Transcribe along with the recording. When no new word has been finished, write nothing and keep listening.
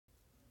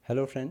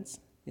Hello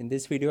friends, in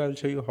this video I will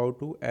show you how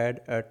to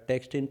add a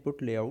text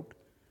input layout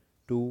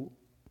to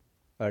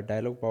a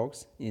dialog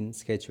box in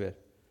Sketchware.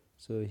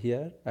 So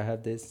here I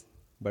have this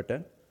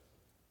button,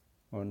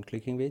 on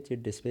clicking which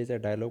it displays a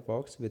dialog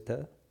box with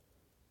a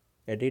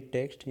edit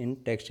text in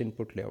text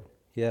input layout.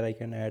 Here I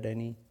can add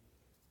any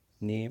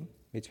name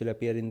which will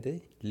appear in the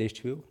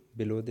list view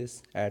below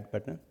this add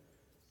button.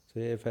 So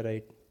if I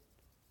write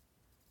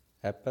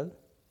apple,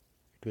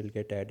 it will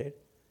get added,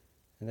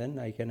 and then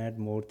I can add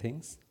more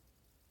things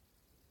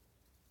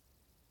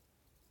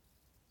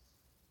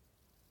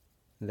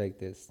like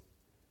this.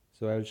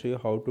 So I will show you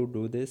how to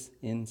do this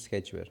in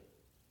Sketchware.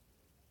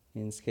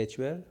 In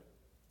Sketchware,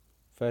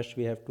 first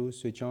we have to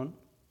switch on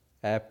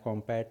App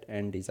Compat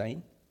and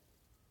Design.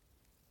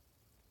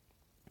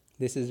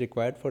 This is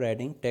required for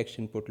adding text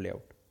input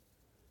layout.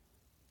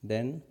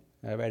 Then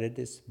I have added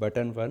this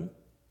button 1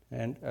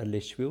 and a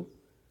list view.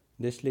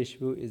 This list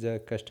view is a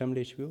custom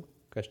list view.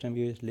 Custom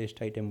view is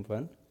list item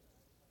 1,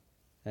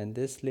 and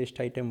this list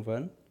item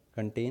 1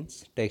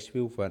 contains text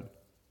view 1.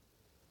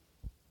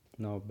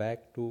 Now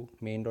back to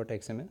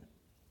main.xml.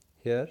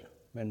 Here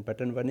when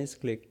button 1 is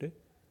clicked,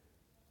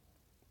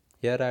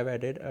 here I have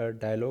added a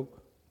dialog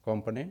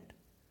component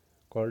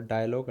called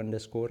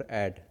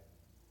dialog_add.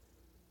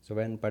 So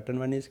when button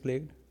 1 is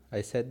clicked,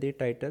 I set the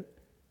title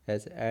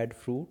as add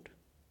fruit.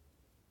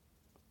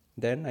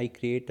 Then I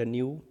create a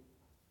new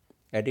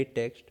edit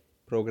text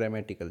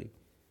programmatically.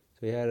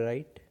 So here I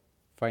write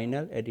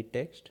final edit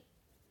text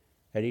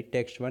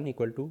 1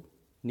 equal to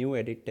new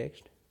edit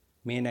text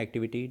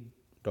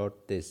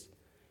MainActivity.this.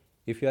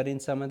 If you are in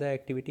some other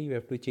activity, you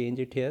have to change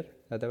it here,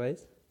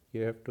 otherwise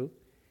you have to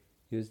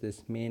use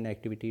this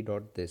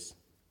MainActivity.this.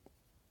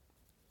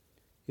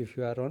 If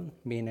you are on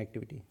main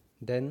activity,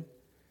 then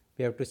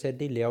we have to set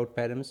the layout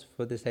params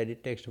for this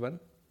edit text 1.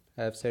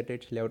 I have set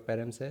its layout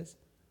params as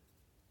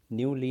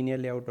new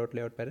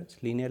LinearLayout.LayoutParams,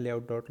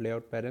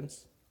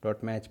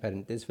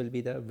 LinearLayout.LayoutParams.matchParent. This will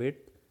be the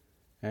width,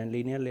 and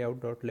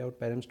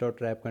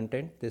LinearLayout.LayoutParams.wrap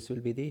content. This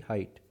will be the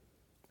height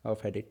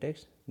of edit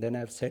text. Then I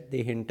have set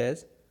the hint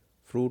as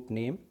fruit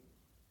name.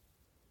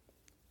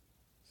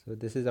 So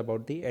this is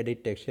about the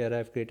edit text. Here I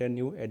have created a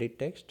new edit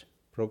text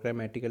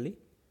programmatically.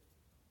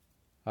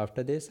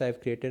 After this I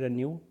have created a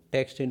new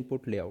text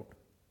input layout.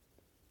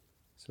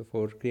 So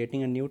for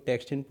creating a new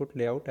text input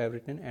layout, I have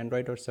written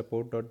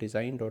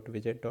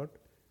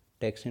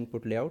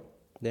android.support.design.widget.textInputLayout.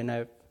 Then I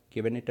have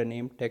given it a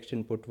name text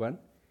input 1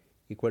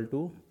 equal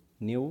to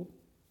new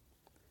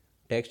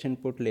text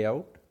input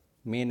layout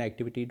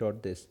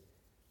MainActivity.this,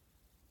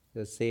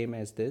 the same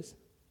as this.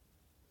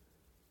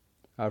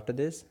 After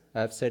this I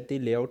have set the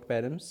layout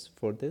params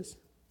for this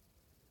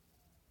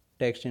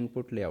text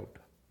input layout.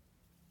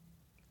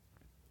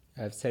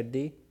 I have set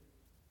the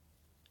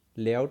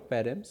layout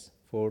params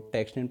for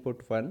text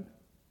input 1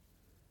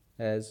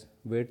 as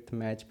width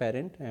match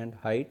parent and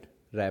height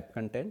wrap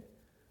content.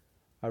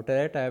 After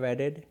that I have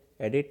added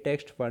edit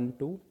text 1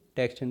 to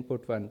text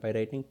input 1 by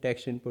writing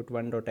text input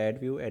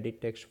 1.addView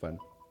edit text 1.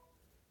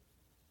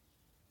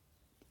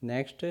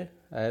 Next I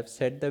have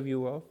set the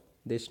view of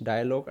this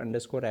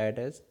dialog_add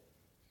as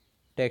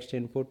text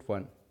input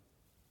 1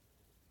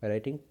 by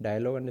writing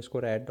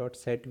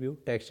dialog_add.setView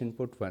text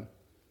input 1.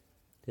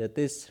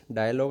 This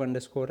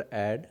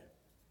dialog_add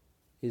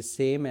is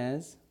same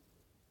as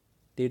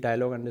the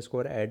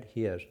dialog_add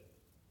here.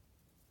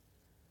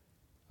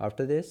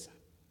 After this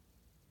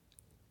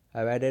I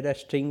have added a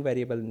string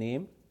variable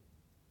name.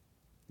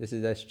 This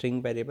is a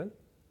string variable.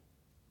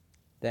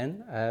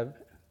 Then I have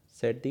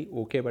set the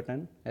OK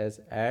button as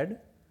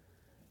add,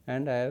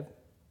 and I have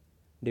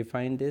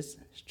defined this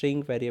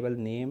string variable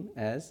name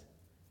as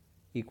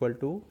equal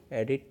to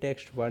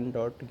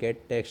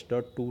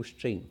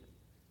editText1.getText.toString.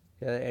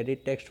 Here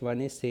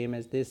editText1 is same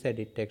as this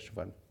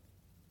editText1.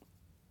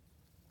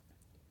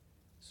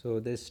 So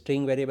this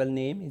string variable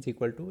name is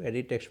equal to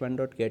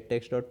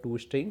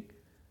editText1.getText.toString.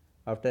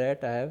 After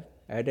that I have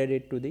added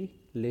it to the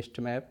list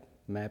map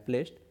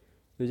list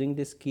using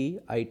this key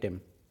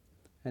item,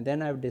 and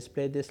then I have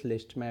displayed this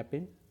list map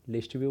in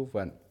list view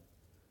 1.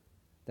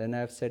 Then I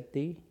have set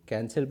the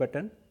cancel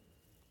button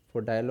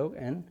for dialog,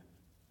 and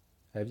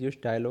I have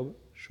used dialog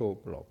show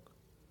block.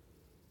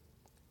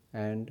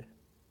 And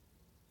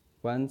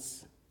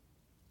once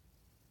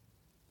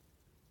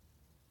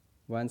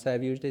I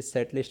have used this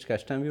set list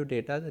custom view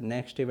data, the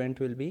next event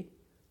will be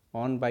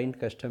on bind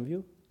custom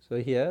view.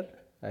 So here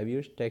I have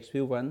used text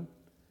view 1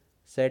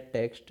 set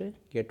text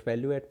get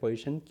value at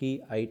position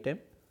key item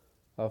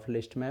of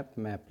list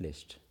map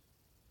list.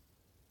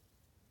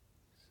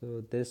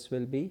 So this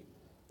will be,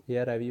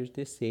 here I have used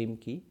the same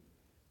key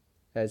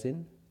as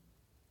in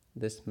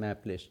this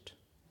map list.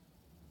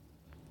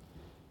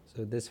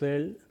 So this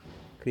will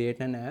create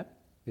an app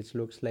which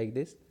looks like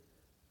this,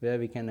 where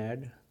we can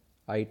add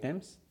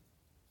items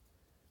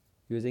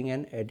using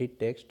an edit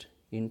text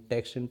in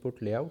text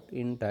input layout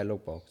in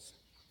dialog box.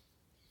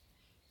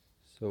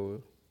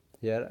 So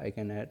here I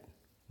can add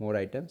more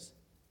items.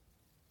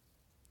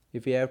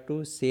 If we have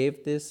to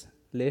save this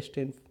list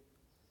in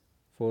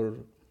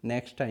for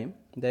next time,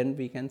 then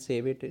we can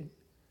save it in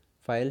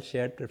file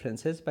shared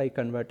preferences by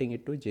converting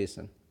it to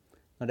JSON.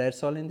 Now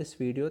that's all in this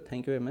video.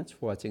 Thank you very much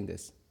for watching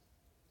this.